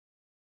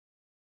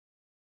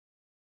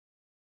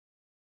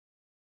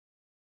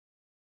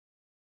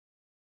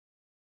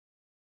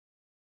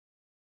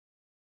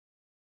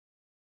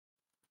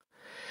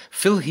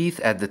Phil Heath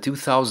at the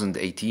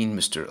 2018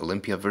 Mr.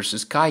 Olympia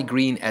versus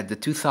Greene at the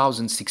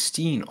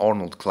 2016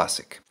 Arnold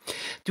Classic.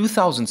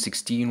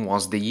 2016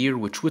 was the year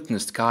which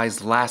witnessed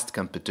Kai's last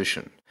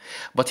competition,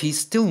 but he's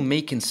still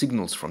making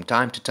signals from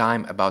time to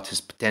time about his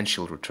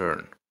potential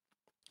return.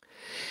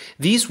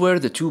 These were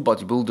the two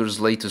bodybuilders'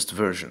 latest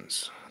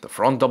versions. The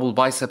front double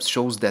biceps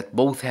shows that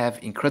both have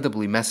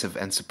incredibly massive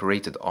and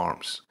separated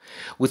arms,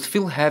 with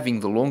Phil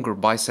having the longer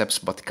biceps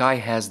but Kai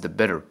has the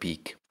better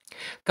peak.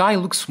 Kai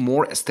looks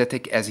more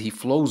aesthetic as he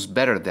flows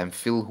better than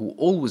Phil, who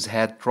always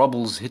had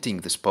troubles hitting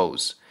this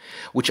pose,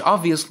 which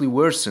obviously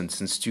worsened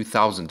since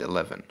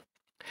 2011.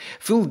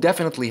 Phil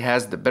definitely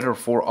has the better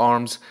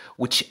forearms,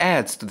 which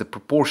adds to the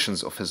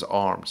proportions of his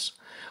arms.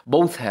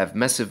 Both have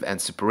massive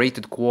and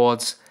separated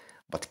quads,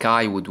 but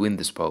Kai would win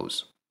this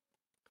pose.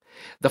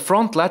 The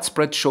front lat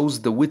spread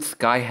shows the width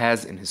Kai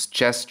has in his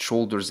chest,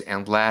 shoulders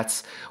and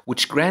lats,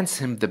 which grants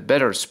him the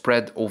better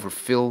spread over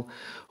Phil,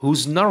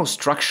 whose narrow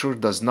structure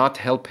does not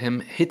help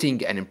him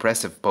hitting an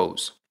impressive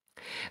pose.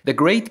 The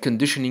great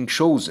conditioning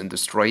shows in the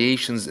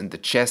striations in the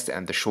chest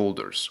and the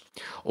shoulders.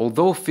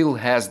 Although Phil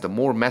has the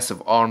more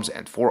massive arms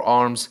and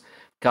forearms,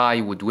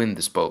 Kai would win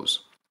this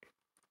pose.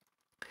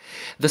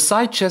 The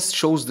side chest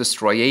shows the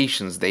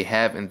striations they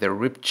have in their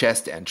ripped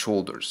chest and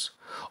shoulders.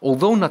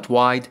 Although not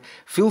wide,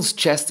 Phil's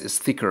chest is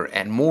thicker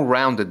and more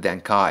rounded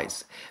than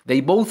Kai's. They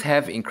both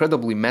have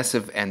incredibly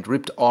massive and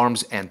ripped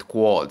arms and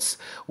quads,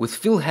 with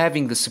Phil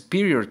having the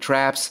superior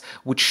traps,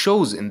 which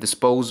shows in this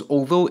pose,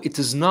 although it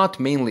is not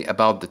mainly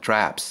about the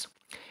traps.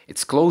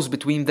 It's close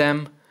between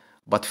them,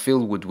 but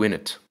Phil would win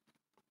it.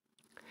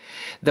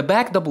 The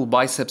back double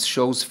biceps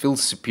shows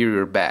Phil's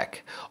superior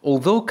back.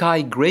 Although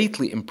Kai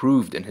greatly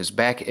improved in his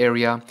back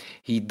area,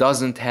 he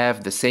doesn't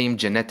have the same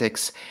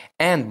genetics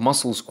and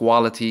muscles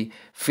quality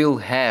Phil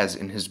has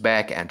in his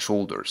back and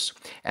shoulders.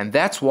 And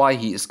that's why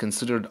he is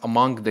considered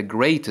among the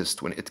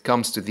greatest when it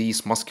comes to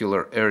these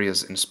muscular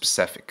areas in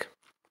specific.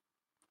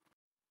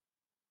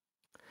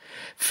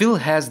 Phil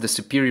has the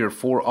superior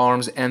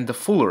forearms and the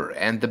fuller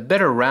and the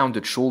better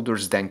rounded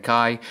shoulders than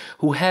Kai,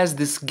 who has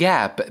this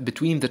gap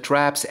between the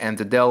traps and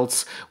the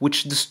delts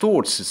which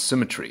distorts his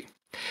symmetry.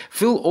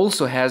 Phil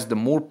also has the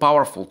more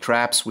powerful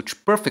traps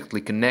which perfectly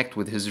connect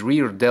with his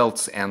rear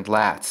delts and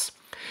lats.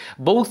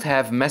 Both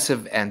have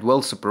massive and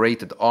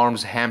well-separated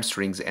arms,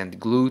 hamstrings and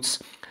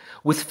glutes,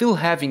 with Phil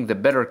having the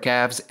better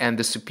calves and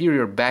the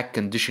superior back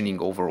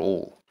conditioning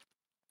overall.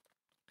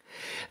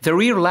 The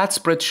rear lat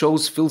spread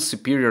shows Phil's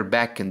superior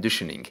back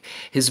conditioning.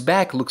 His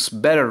back looks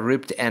better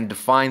ripped and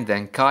defined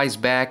than Kai's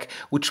back,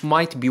 which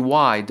might be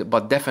wide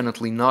but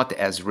definitely not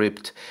as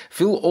ripped.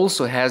 Phil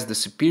also has the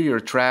superior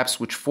traps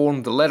which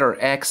form the letter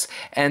X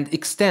and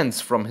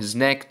extends from his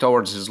neck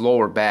towards his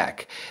lower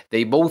back.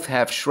 They both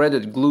have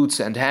shredded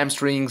glutes and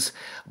hamstrings,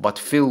 but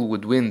Phil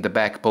would win the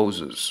back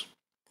poses.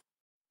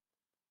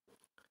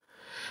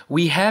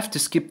 We have to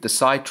skip the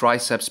side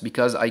triceps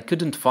because I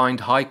couldn't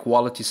find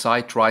high-quality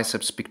side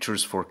triceps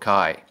pictures for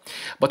Kai.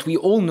 But we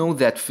all know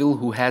that Phil,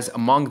 who has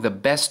among the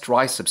best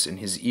triceps in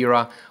his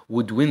era,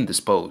 would win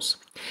this pose.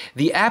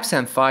 The abs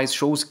and thighs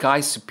shows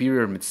Kai's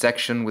superior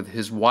midsection with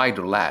his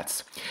wider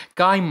lats.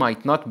 Kai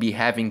might not be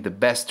having the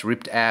best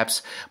ripped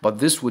abs, but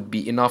this would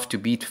be enough to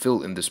beat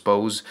Phil in this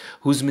pose,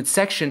 whose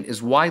midsection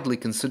is widely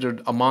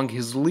considered among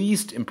his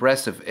least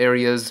impressive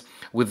areas,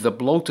 with the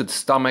bloated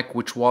stomach,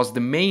 which was the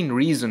main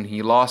reason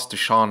he lost to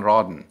Sean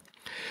Rodden.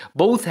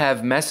 Both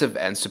have massive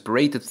and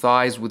separated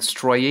thighs with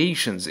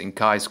striations in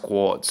Kai's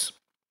quads.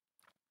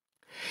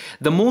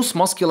 The most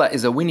muscular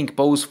is a winning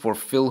pose for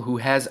Phil, who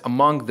has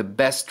among the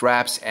best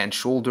traps and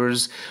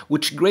shoulders,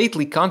 which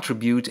greatly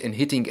contribute in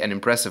hitting an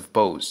impressive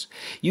pose.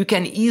 You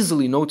can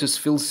easily notice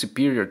Phil's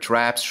superior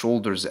traps,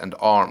 shoulders and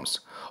arms.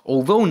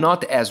 Although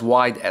not as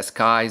wide as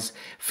Kai's,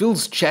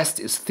 Phil's chest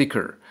is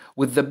thicker,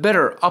 with the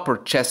better upper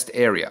chest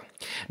area.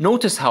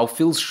 Notice how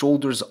Phil's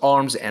shoulders,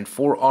 arms and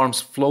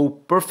forearms flow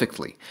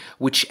perfectly,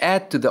 which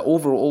add to the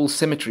overall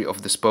symmetry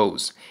of this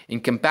pose,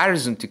 in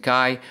comparison to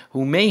Kai,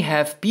 who may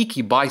have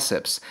peaky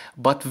biceps,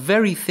 but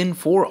very thin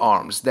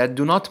forearms that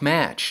do not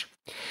match.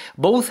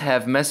 Both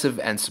have massive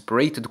and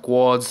separated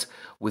quads,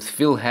 with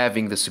Phil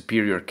having the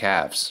superior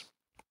calves.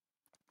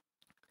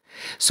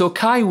 So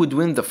Kai would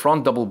win the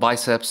front double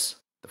biceps,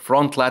 the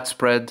front lat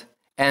spread,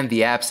 and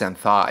the abs and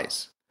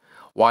thighs,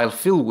 while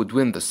Phil would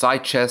win the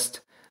side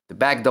chest, the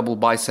back double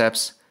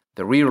biceps,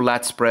 the rear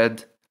lat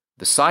spread,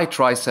 the side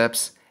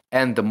triceps,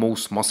 and the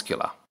most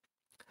muscular.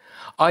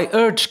 I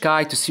urge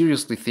Kai to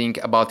seriously think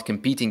about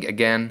competing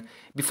again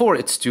before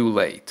it's too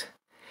late.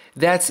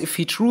 That's if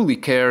he truly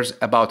cares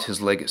about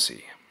his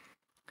legacy.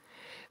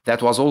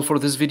 That was all for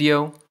this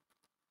video.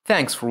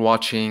 Thanks for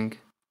watching,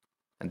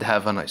 and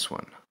have a nice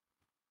one.